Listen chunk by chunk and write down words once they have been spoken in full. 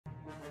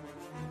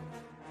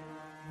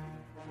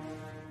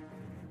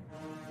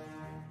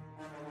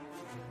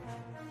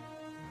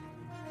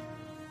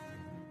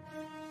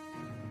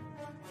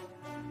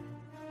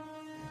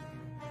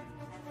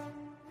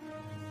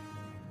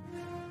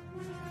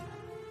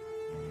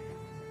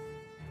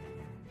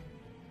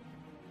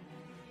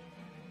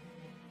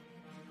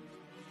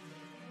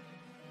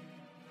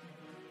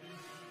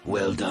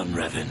Well done,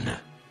 Revan.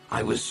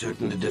 I was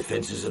certain the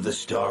defenses of the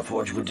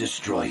Starforge would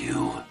destroy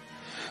you.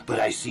 But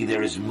I see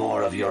there is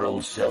more of your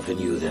old self in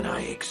you than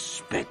I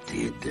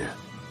expected.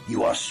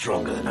 You are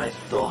stronger than I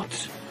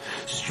thought.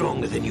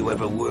 Stronger than you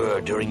ever were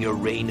during your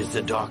reign as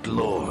the Dark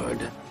Lord.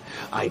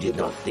 I did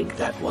not think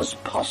that was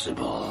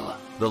possible.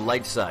 The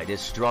light side is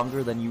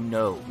stronger than you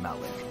know,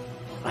 Malak.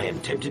 I am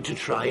tempted to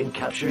try and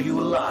capture you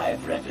alive,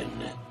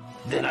 Revan.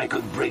 Then I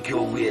could break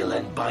your will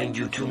and bind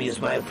you to me as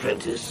my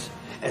apprentice,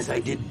 as I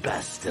did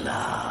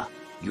Bastila.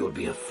 You'll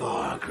be a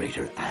far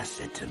greater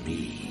asset to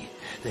me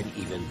than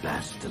even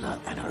Bastila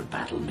and her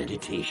battle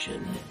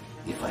meditation,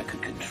 if I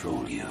could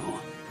control you.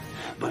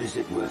 But is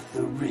it worth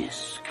the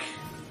risk?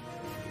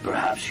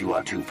 Perhaps you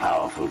are too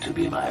powerful to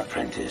be my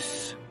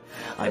apprentice.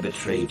 I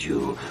betrayed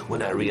you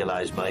when I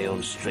realized my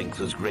own strength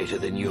was greater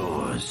than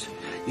yours.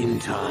 In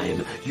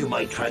time, you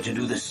might try to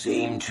do the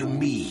same to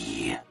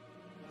me.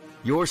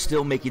 You're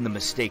still making the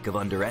mistake of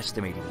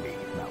underestimating me,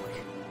 Malak.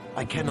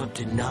 I cannot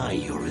deny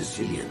your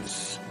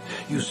resilience.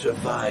 You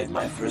survived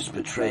my first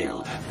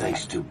betrayal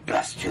thanks to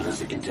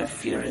Bastila's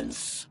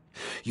interference.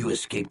 You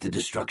escaped the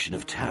destruction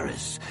of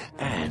Taris,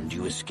 and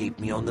you escaped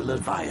me on the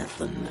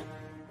Leviathan.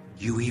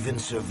 You even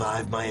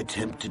survived my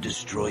attempt to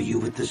destroy you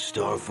with the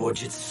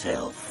Starforge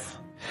itself.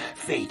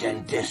 Fate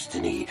and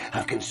destiny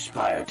have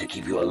conspired to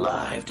keep you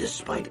alive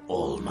despite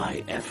all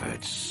my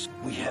efforts.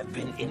 We have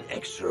been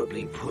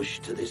inexorably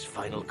pushed to this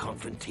final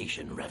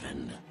confrontation,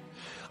 Revan.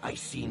 I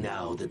see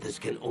now that this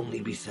can only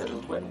be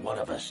settled when one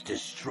of us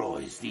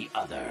destroys the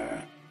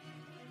other.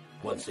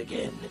 Once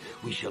again,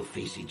 we shall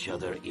face each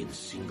other in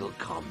single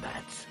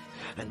combat,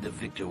 and the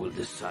victor will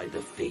decide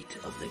the fate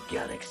of the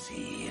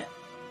galaxy.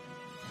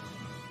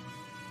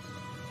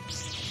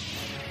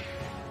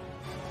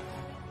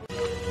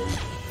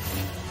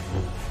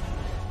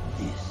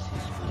 This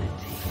is what it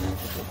takes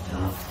to the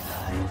dark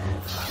side.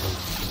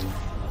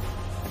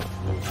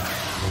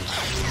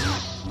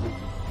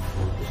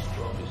 The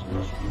strongest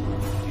must be who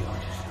we are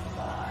to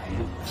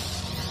survive.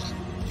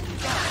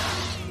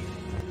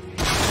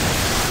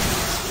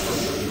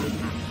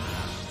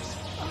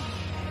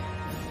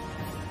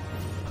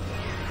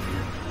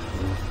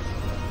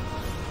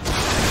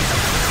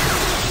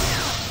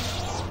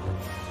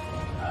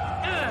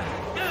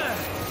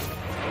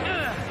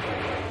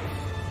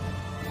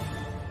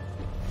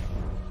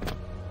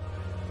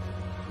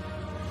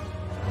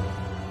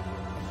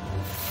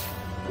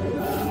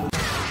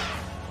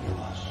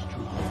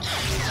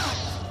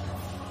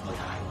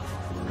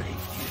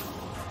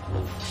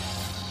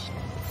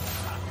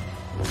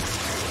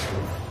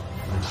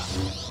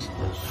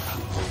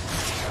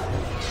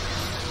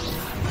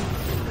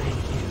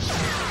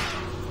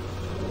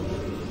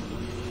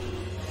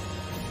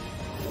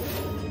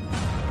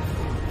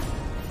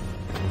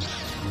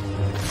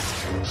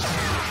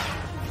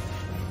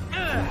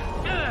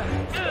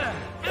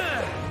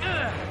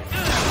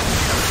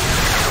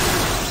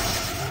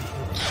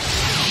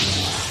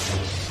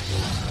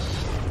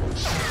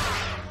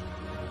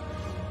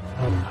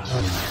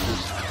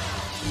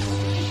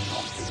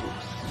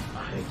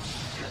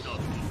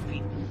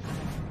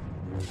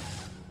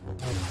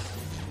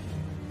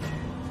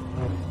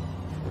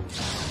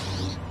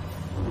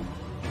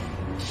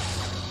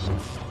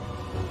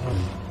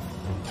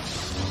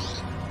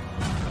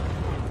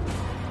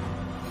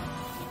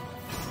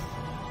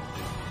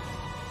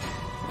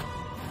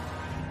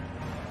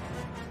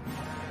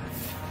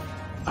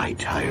 I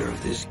tire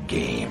of this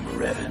game,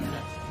 Revan.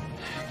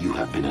 You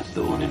have been a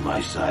thorn in my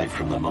side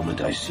from the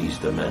moment I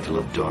seized the mantle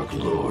of Dark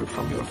Lord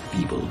from your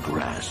feeble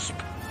grasp.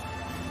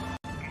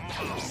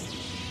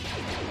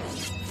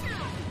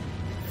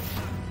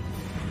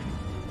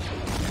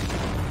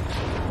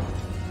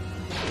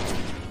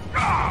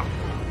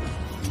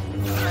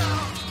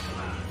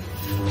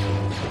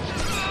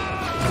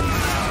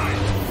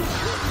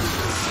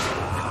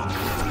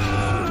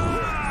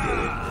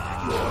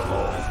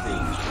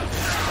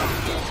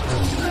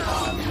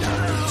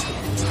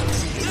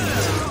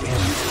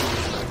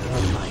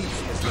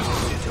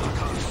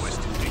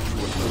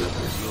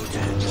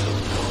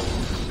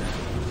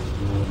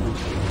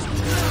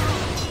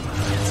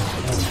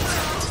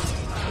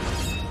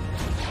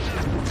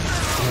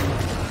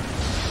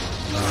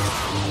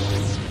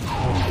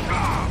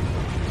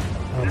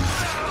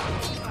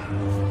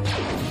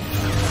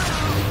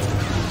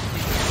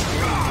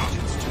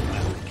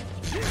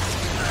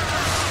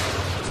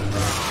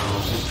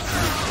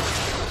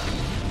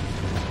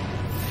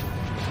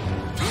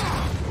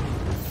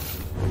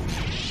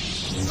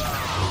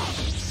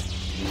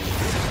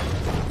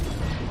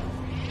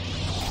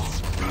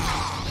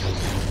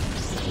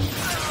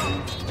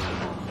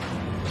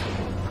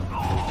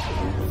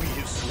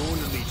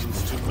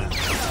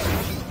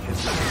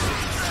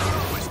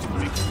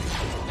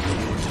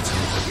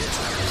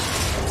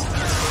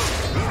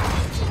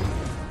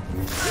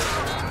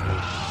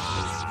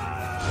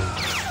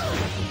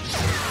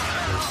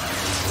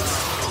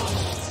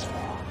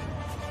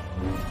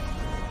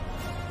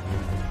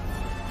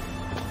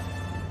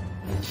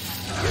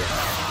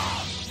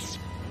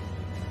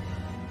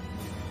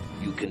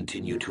 You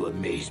continue to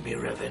amaze me,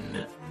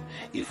 Revan.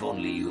 If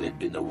only you had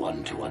been the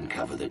one to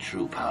uncover the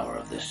true power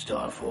of the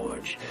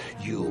Starforge,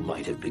 you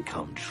might have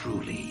become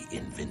truly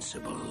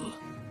invincible.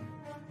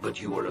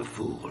 But you were a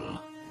fool.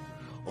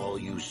 All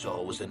you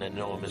saw was an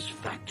enormous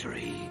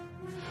factory.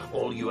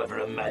 All you ever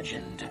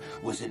imagined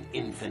was an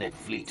infinite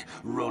fleet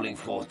rolling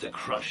forth to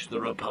crush the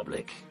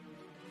Republic.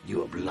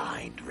 You are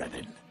blind,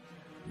 Revan.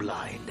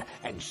 Blind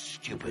and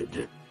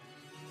stupid.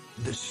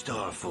 The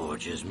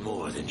Starforge is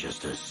more than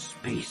just a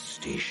space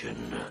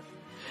station.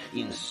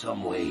 In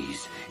some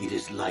ways, it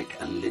is like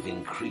a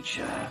living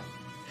creature.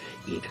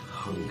 It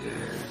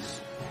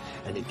hungers,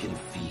 and it can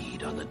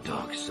feed on the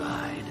dark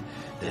side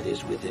that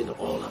is within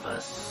all of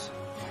us.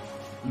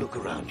 Look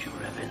around you,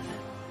 Revan.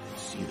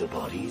 See the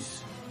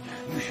bodies?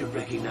 You should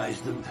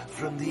recognize them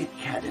from the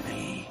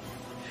Academy.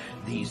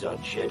 These are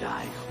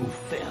Jedi who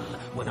fell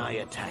when I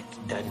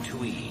attacked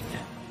Dantooine.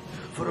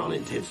 For all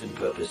intents and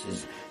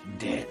purposes,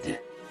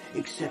 dead.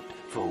 Except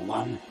for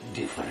one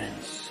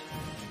difference.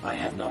 I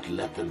have not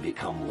let them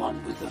become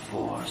one with the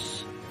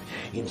Force.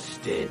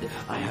 Instead,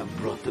 I have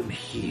brought them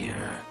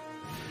here.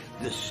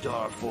 The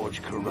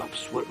Starforge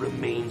corrupts what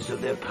remains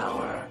of their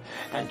power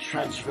and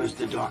transfers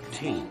the dark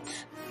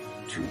taint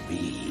to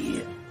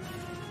me.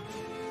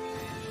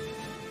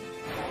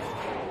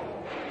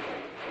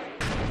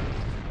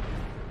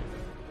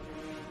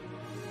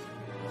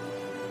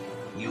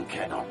 You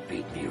cannot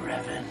beat me,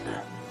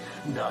 Revan.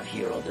 Not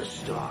here on the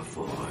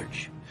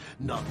Starforge.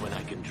 Not when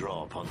I can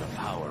draw upon the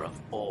power of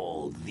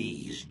all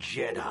these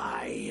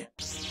Jedi.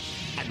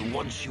 And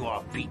once you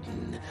are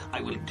beaten,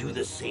 I will do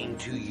the same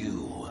to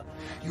you.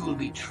 You will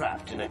be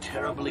trapped in a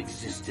terrible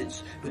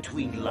existence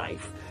between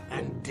life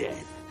and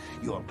death,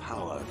 your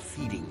power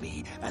feeding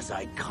me as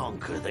I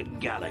conquer the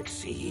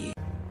galaxy.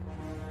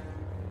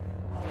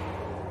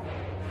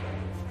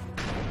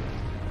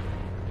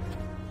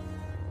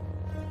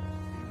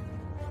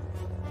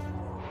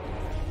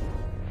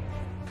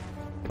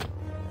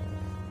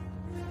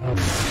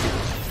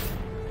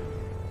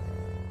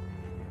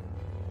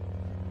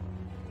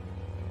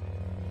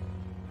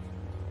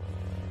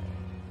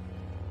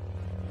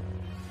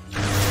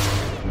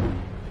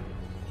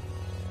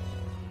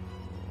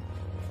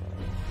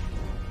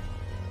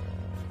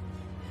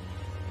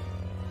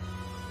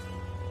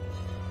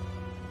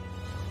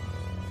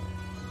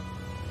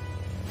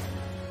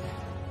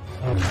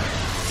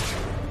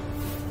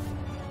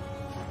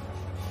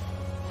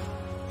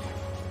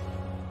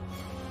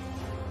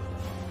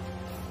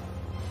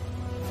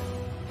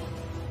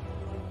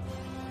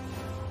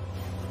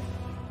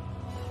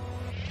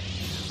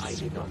 I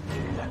did not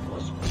think that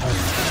was...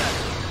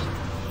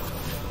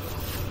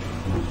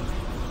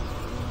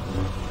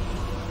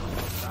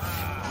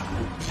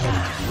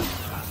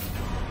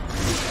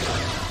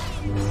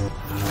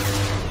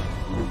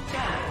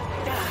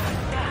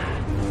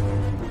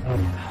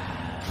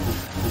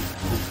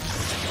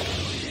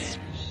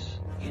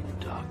 in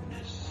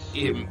darkness.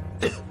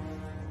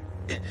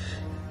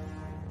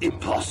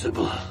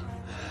 Impossible.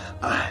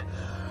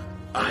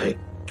 I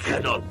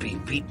cannot be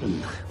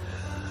beaten.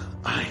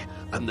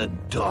 I'm the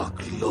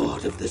Dark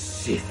Lord of the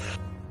Sith.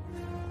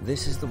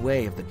 This is the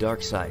way of the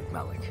dark side,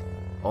 Malak.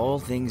 All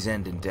things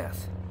end in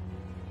death.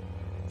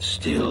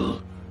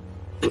 Still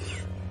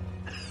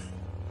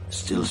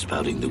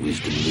spouting the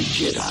wisdom of the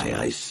Jedi,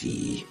 I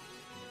see.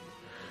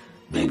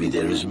 Maybe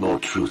there is more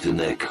truth in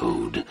their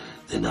code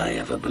than I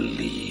ever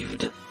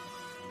believed.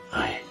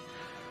 I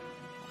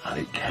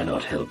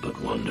cannot help but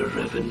wonder,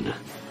 Revan,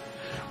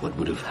 what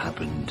would have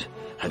happened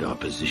had our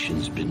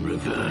positions been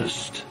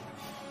reversed?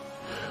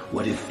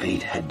 What if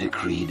fate had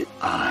decreed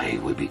I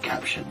would be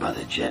captured by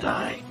the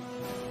Jedi?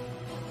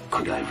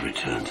 Could I have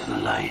returned to the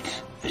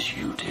light as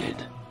you did?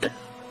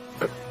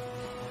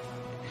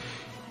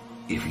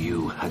 If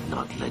you had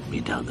not led me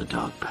down the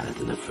dark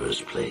path in the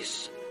first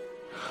place,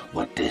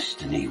 what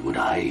destiny would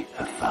I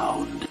have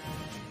found?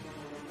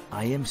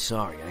 I am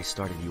sorry I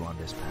started you on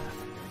this path,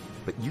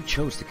 but you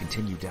chose to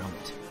continue down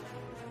it.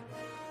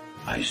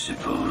 I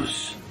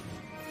suppose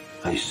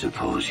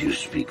you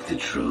speak the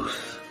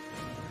truth.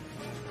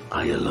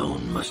 I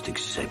alone must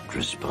accept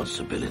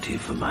responsibility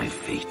for my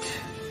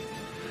fate.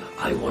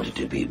 I wanted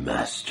to be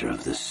master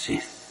of the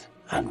Sith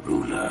and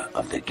ruler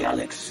of the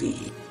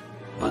galaxy.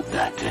 But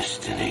that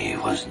destiny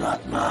was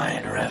not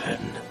mine,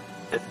 Revan.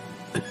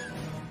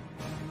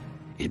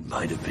 It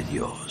might have been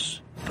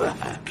yours,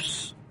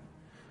 perhaps,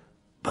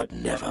 but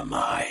never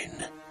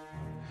mine.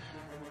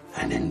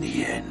 And in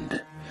the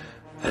end,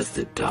 as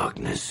the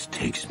darkness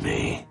takes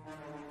me,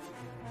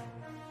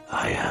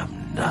 I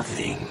am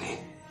nothing.